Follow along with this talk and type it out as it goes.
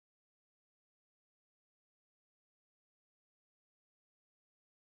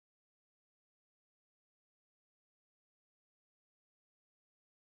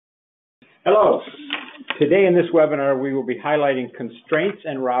Hello. Today in this webinar, we will be highlighting constraints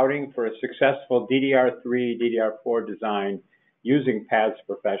and routing for a successful DDR3, DDR4 design using PADS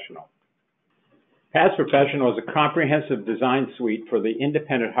Professional. PADS Professional is a comprehensive design suite for the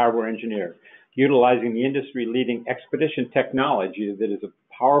independent hardware engineer, utilizing the industry-leading expedition technology that is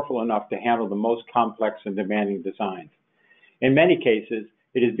powerful enough to handle the most complex and demanding designs. In many cases,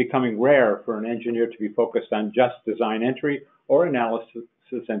 it is becoming rare for an engineer to be focused on just design entry or analysis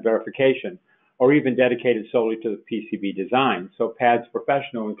and verification, or even dedicated solely to the PCB design. So PADS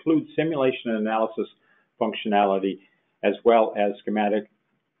Professional includes simulation and analysis functionality, as well as schematic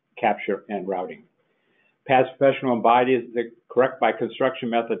capture and routing. PADS Professional embodies the correct by construction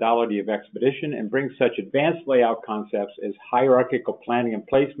methodology of expedition and brings such advanced layout concepts as hierarchical planning and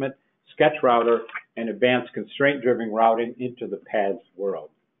placement, sketch router, and advanced constraint-driven routing into the PADS world.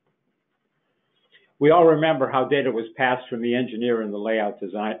 We all remember how data was passed from the engineer in the layout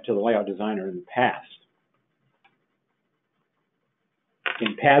design to the layout designer in the past.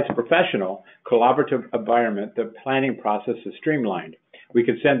 In PADS Professional collaborative environment, the planning process is streamlined. We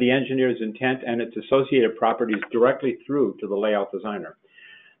can send the engineer's intent and its associated properties directly through to the layout designer.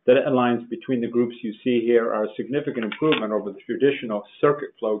 The lines between the groups you see here are a significant improvement over the traditional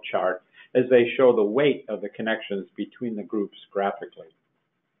circuit flow chart, as they show the weight of the connections between the groups graphically.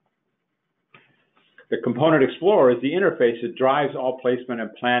 The Component Explorer is the interface that drives all placement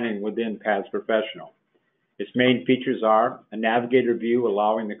and planning within PADS Professional. Its main features are a navigator view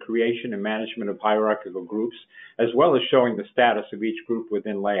allowing the creation and management of hierarchical groups, as well as showing the status of each group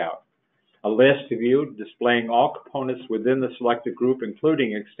within layout. A list view displaying all components within the selected group,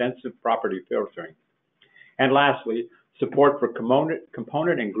 including extensive property filtering. And lastly, support for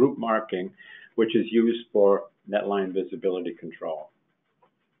component and group marking, which is used for Netline visibility control.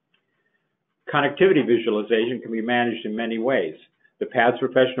 Connectivity visualization can be managed in many ways. The PADS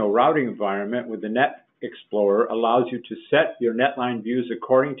Professional routing environment with the Net Explorer allows you to set your Netline views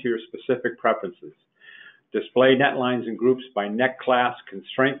according to your specific preferences. Display netlines in groups by net class,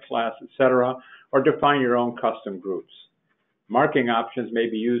 constraint class, etc., or define your own custom groups. Marking options may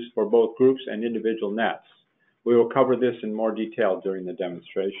be used for both groups and individual nets. We will cover this in more detail during the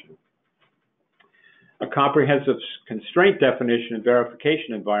demonstration. A comprehensive constraint definition and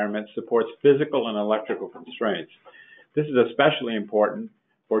verification environment supports physical and electrical constraints. This is especially important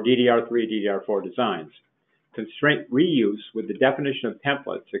for DDR3, DDR4 designs. Constraint reuse with the definition of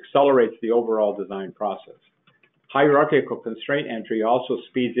templates accelerates the overall design process. Hierarchical constraint entry also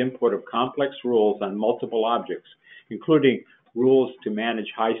speeds input of complex rules on multiple objects, including rules to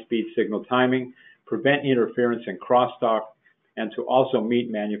manage high-speed signal timing, prevent interference and crosstalk, and to also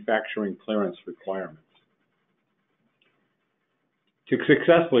meet manufacturing clearance requirements. To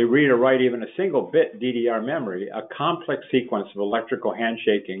successfully read or write even a single bit DDR memory, a complex sequence of electrical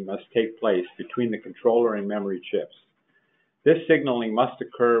handshaking must take place between the controller and memory chips. This signaling must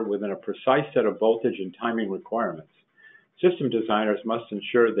occur within a precise set of voltage and timing requirements. System designers must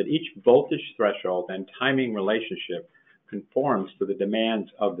ensure that each voltage threshold and timing relationship conforms to the demands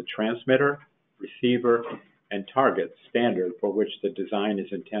of the transmitter, receiver, and target standard for which the design is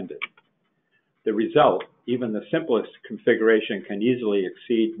intended. The result, even the simplest configuration, can easily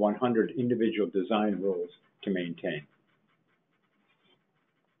exceed 100 individual design rules to maintain.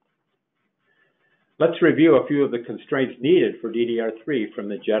 Let's review a few of the constraints needed for DDR3 from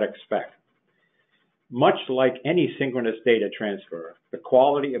the JEDEC spec. Much like any synchronous data transfer, the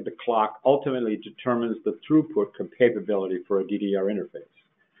quality of the clock ultimately determines the throughput capability for a DDR interface.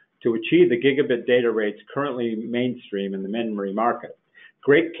 To achieve the gigabit data rates currently mainstream in the memory market,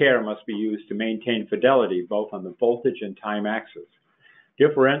 great care must be used to maintain fidelity both on the voltage and time axis.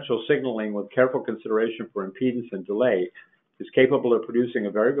 Differential signaling with careful consideration for impedance and delay is capable of producing a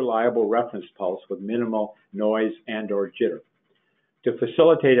very reliable reference pulse with minimal noise and/or jitter. To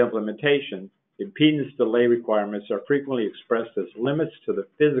facilitate implementation, impedance delay requirements are frequently expressed as limits to the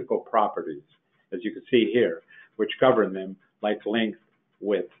physical properties, as you can see here, which govern them, like length,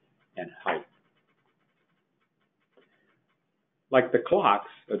 width, and height. Like the clocks,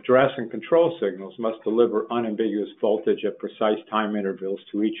 address and control signals must deliver unambiguous voltage at precise time intervals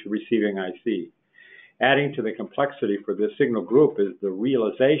to each receiving IC. Adding to the complexity for this signal group is the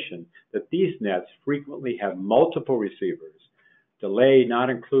realization that these nets frequently have multiple receivers, delay not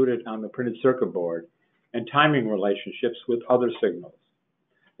included on the printed circuit board, and timing relationships with other signals.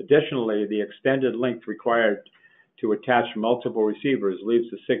 Additionally, the extended length required to attach multiple receivers leaves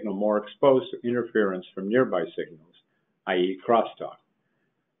the signal more exposed to interference from nearby signals, i.e. crosstalk.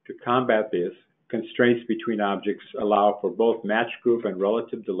 To combat this, constraints between objects allow for both match group and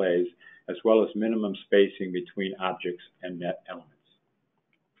relative delays, as well as minimum spacing between objects and net elements.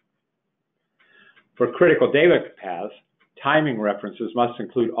 For critical data paths, timing references must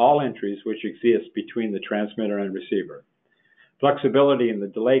include all entries which exist between the transmitter and receiver. Flexibility in the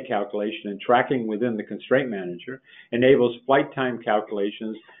delay calculation and tracking within the constraint manager enables flight time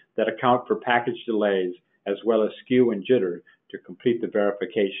calculations that account for package delays as well as skew and jitter to complete the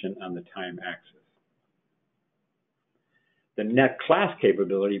verification on the time axis. The net class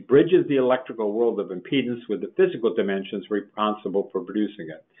capability bridges the electrical world of impedance with the physical dimensions responsible for producing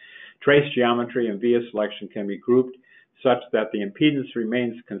it. Trace geometry and via selection can be grouped such that the impedance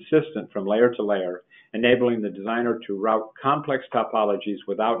remains consistent from layer to layer, enabling the designer to route complex topologies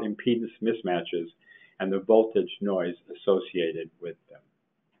without impedance mismatches and the voltage noise associated with them.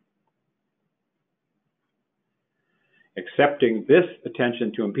 Accepting this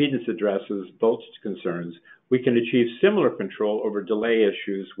attention to impedance addresses voltage concerns, we can achieve similar control over delay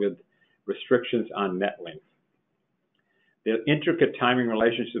issues with restrictions on net length. The intricate timing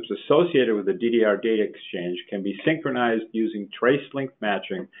relationships associated with the DDR data exchange can be synchronized using trace length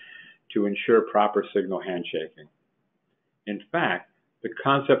matching to ensure proper signal handshaking. In fact, the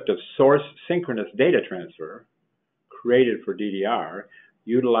concept of source synchronous data transfer, created for DDR,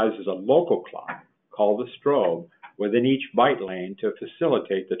 utilizes a local clock called the strobe within each byte lane to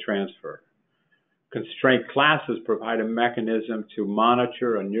facilitate the transfer. Constraint classes provide a mechanism to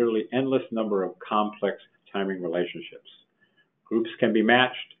monitor a nearly endless number of complex timing relationships. Groups can be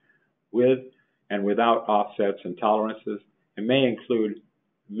matched with and without offsets and tolerances and may include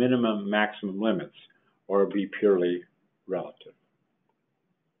minimum maximum limits or be purely relative.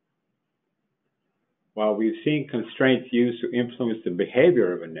 While we've seen constraints used to influence the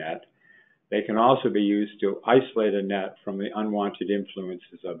behavior of a net, they can also be used to isolate a net from the unwanted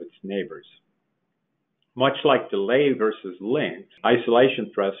influences of its neighbors. Much like delay versus length, isolation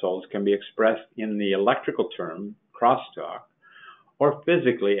thresholds can be expressed in the electrical term, crosstalk, or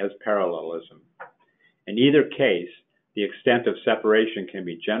physically as parallelism. In either case, the extent of separation can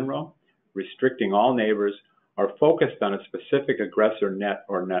be general, restricting all neighbors, or focused on a specific aggressor net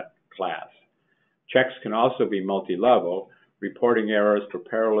or net class. Checks can also be multi-level, reporting errors for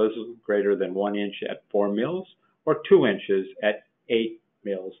parallelism greater than 1 inch at 4 mils or 2 inches at 8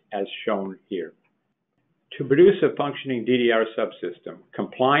 mils as shown here. To produce a functioning DDR subsystem,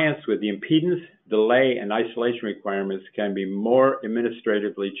 compliance with the impedance, delay, and isolation requirements can be more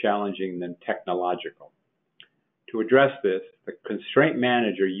administratively challenging than technological. To address this, the Constraint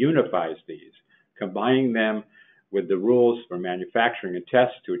Manager unifies these, combining them with the rules for manufacturing and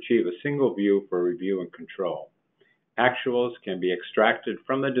tests to achieve a single view for review and control. Actuals can be extracted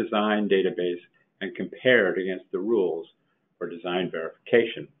from the design database and compared against the rules for design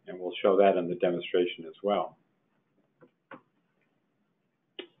verification, and we'll show that in the demonstration as well.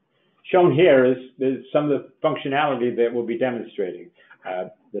 Shown here is some of the functionality that we'll be demonstrating.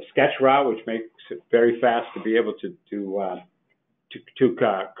 The sketch route, which makes it very fast to be able to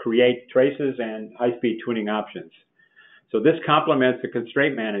create traces and high-speed tuning options. So this complements the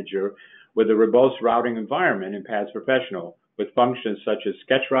Constraint Manager with a robust routing environment in PADS Professional, with functions such as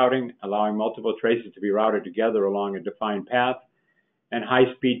sketch routing, allowing multiple traces to be routed together along a defined path, and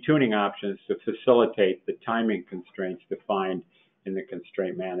high-speed tuning options to facilitate the timing constraints defined in the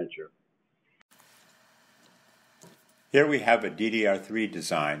Constraint Manager. Here we have a DDR3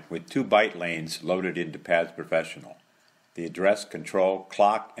 design with 2 byte lanes loaded into PADS Professional. The address, control,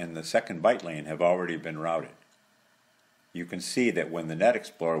 clock, and the second byte lane have already been routed. You can see that when the Net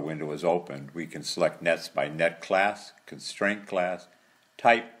Explorer window is opened, we can select nets by net class, constraint class,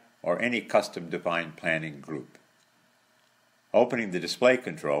 type, or any custom-defined planning group. Opening the display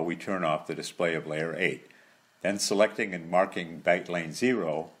control, we turn off the display of layer 8. Then selecting and marking byte lane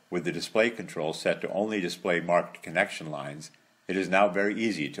 0 with the display control set to only display marked connection lines, it is now very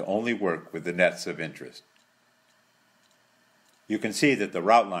easy to only work with the nets of interest. You can see that the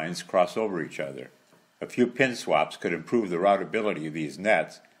route lines cross over each other. A few pin swaps could improve the routability of these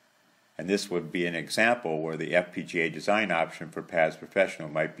nets, and this would be an example where the FPGA design option for PADS Professional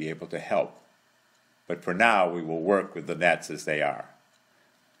might be able to help. But for now, we will work with the nets as they are.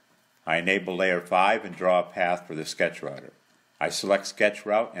 I enable layer 5 and draw a path for the sketch router. I select sketch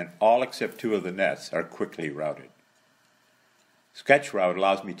route, and all except 2 of the nets are quickly routed. Sketch route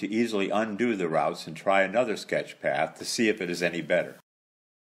allows me to easily undo the routes and try another sketch path to see if it is any better.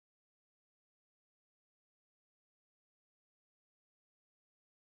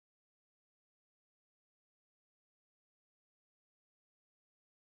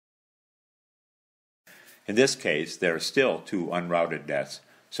 In this case, there are still 2 unrouted nets,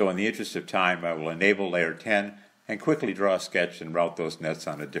 so in the interest of time I will enable layer 10 and quickly draw a sketch and route those nets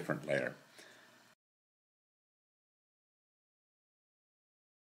on a different layer.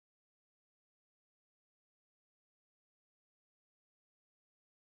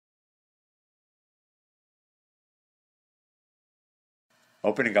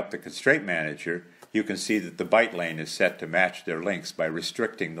 Opening up the Constraint Manager, you can see that the byte lane is set to match their lengths by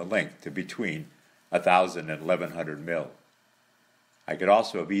restricting the length to between 1000 and 1100 mil. I could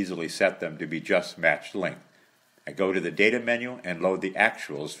also have easily set them to be just matched length. I go to the Data menu and load the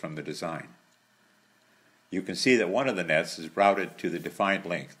actuals from the design. You can see that one of the nets is routed to the defined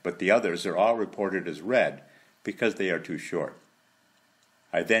length, but the others are all reported as red because they are too short.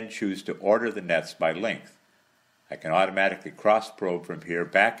 I then choose to order the nets by length. I can automatically cross-probe from here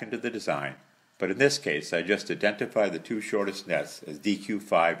back into the design, but in this case I just identify the two shortest nets as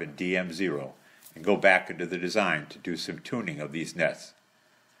DQ5 and DM0 and go back into the design to do some tuning of these nets.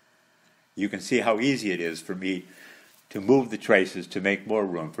 You can see how easy it is for me to move the traces to make more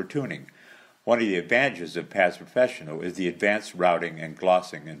room for tuning. One of the advantages of PATS Professional is the advanced routing and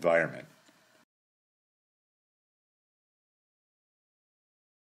glossing environment.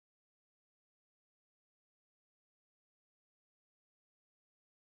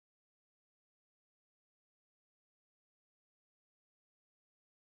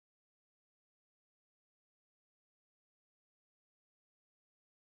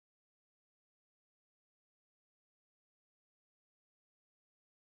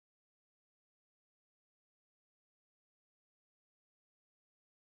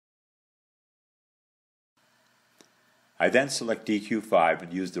 I then select DQ5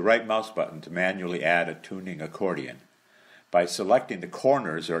 and use the right mouse button to manually add a tuning accordion. By selecting the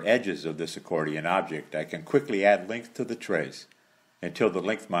corners or edges of this accordion object, I can quickly add length to the trace until the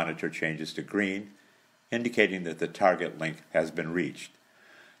length monitor changes to green, indicating that the target length has been reached.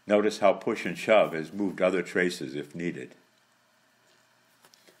 Notice how push and shove has moved other traces if needed.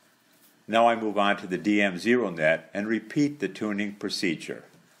 Now I move on to the DM0 net and repeat the tuning procedure.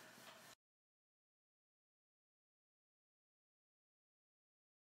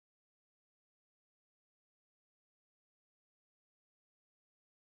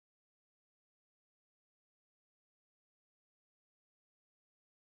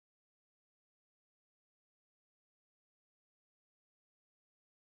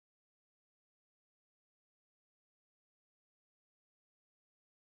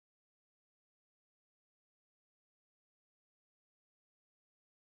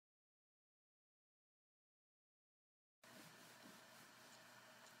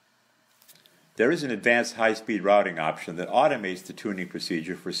 There is an advanced high-speed routing option that automates the tuning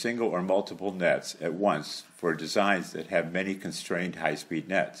procedure for single or multiple nets at once for designs that have many constrained high-speed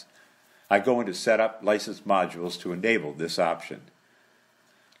nets. I go into Setup License Modules to enable this option.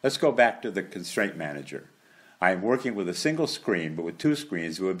 Let's go back to the Constraint Manager. I am working with a single screen, but with two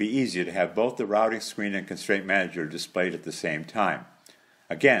screens it would be easier to have both the routing screen and Constraint Manager displayed at the same time.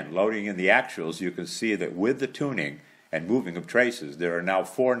 Again, loading in the actuals, you can see that with the tuning and moving of traces, there are now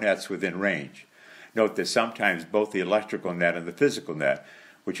 4 nets within range. Note that sometimes both the electrical net and the physical net,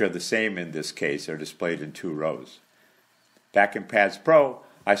 which are the same in this case, are displayed in 2 rows. Back in PATS Pro,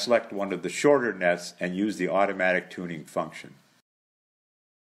 I select one of the shorter nets and use the automatic tuning function.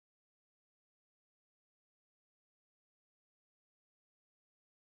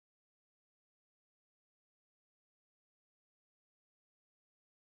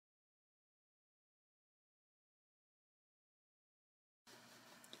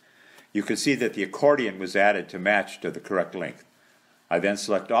 You can see that the accordion was added to match to the correct length. I then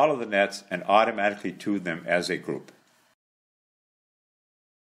select all of the nets and automatically tune them as a group.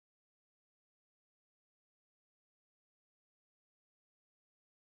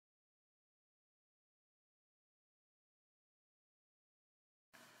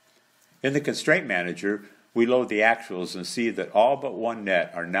 In the Constraint Manager, we load the actuals and see that all but one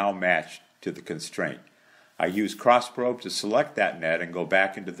net are now matched to the constraint. I use cross-probe to select that net and go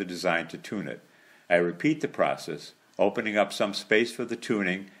back into the design to tune it. I repeat the process, opening up some space for the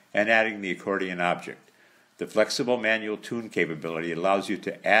tuning and adding the accordion object. The flexible manual tune capability allows you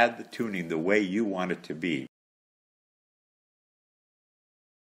to add the tuning the way you want it to be.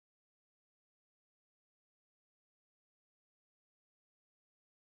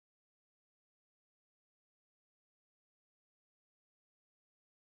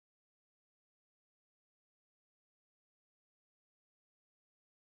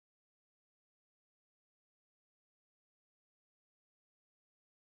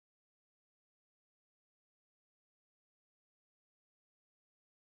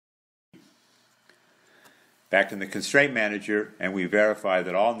 Back in the Constraint Manager, and we verify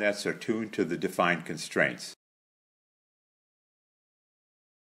that all nets are tuned to the defined constraints.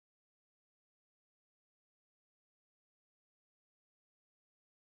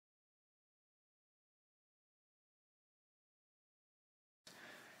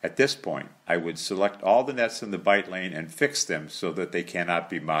 At this point, I would select all the nets in the byte lane and fix them so that they cannot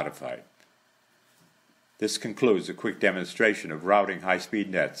be modified. This concludes a quick demonstration of routing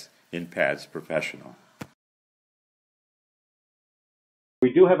high-speed nets in PADS Professional.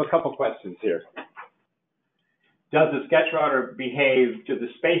 We do have a couple questions here. Does the sketch router behave to the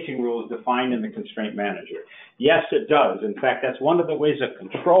spacing rules defined in the Constraint Manager? Yes, it does. In fact, that's one of the ways of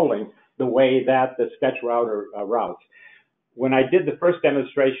controlling the way that the sketch router routes. When I did the first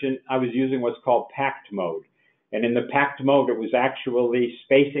demonstration, I was using what's called packed mode. And in the packed mode, it was actually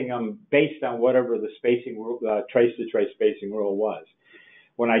spacing them based on whatever the spacing rule, trace-to-trace spacing rule was.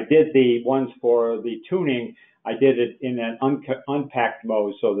 When I did the ones for the tuning, I did it in an unpacked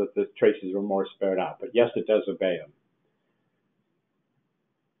mode so that the traces were more spread out. But yes, it does obey them.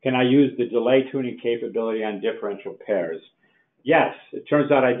 Can I use the delay tuning capability on differential pairs? Yes, it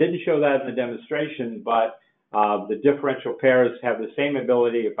turns out I didn't show that in the demonstration, but the differential pairs have the same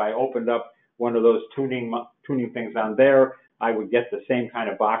ability. If I opened up one of those tuning things on there, I would get the same kind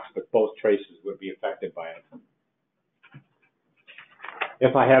of box, but both traces would be affected by it.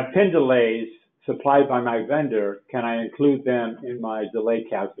 If I have pin delays supplied by my vendor, can I include them in my delay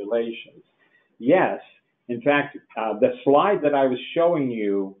calculations? Yes. In fact, the slide that I was showing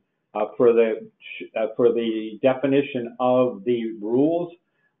you for the definition of the rules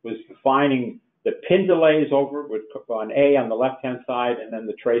was defining the pin delays over with on A on the left-hand side, and then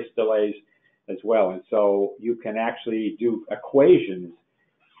the trace delays as well. And so you can actually do equations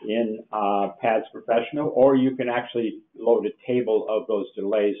in PADS Professional, or you can actually load a table of those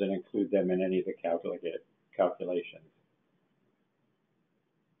delays and include them in any of the calculations.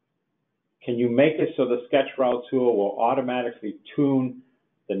 Can you make it so the sketch route tool will automatically tune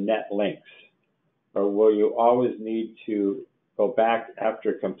the net links? Or will you always need to go back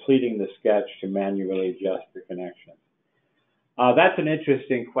after completing the sketch to manually adjust the connections? That's an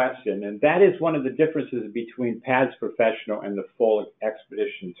interesting question, and that is one of the differences between PADS Professional and the full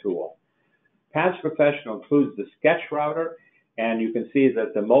Expedition tool. PADS Professional includes the sketch router, and you can see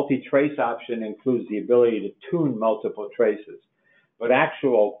that the multi-trace option includes the ability to tune multiple traces. But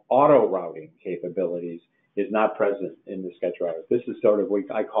actual auto routing capabilities is not present in the sketch router. This is sort of what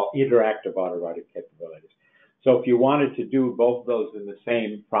I call interactive auto routing capabilities. So if you wanted to do both of those in the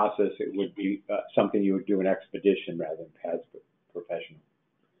same process, it would be something you would do in Expedition rather than PADS Professional.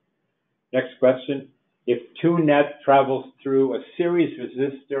 Next question. If TuneNet travels through a series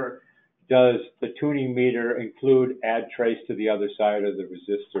resistor, does the tuning meter include add trace to the other side of the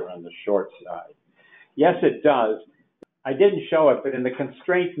resistor on the short side? Yes, it does. I didn't show it, but in the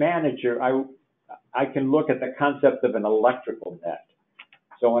Constraint Manager, I can look at the concept of an electrical net.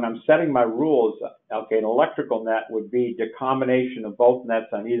 So when I'm setting my rules, okay, an electrical net would be the combination of both nets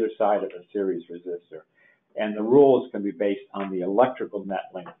on either side of a series resistor. And the rules can be based on the electrical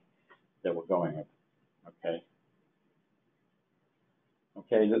net length that we're going with, okay?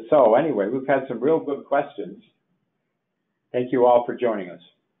 Okay, so anyway, we've had some real good questions. Thank you all for joining us.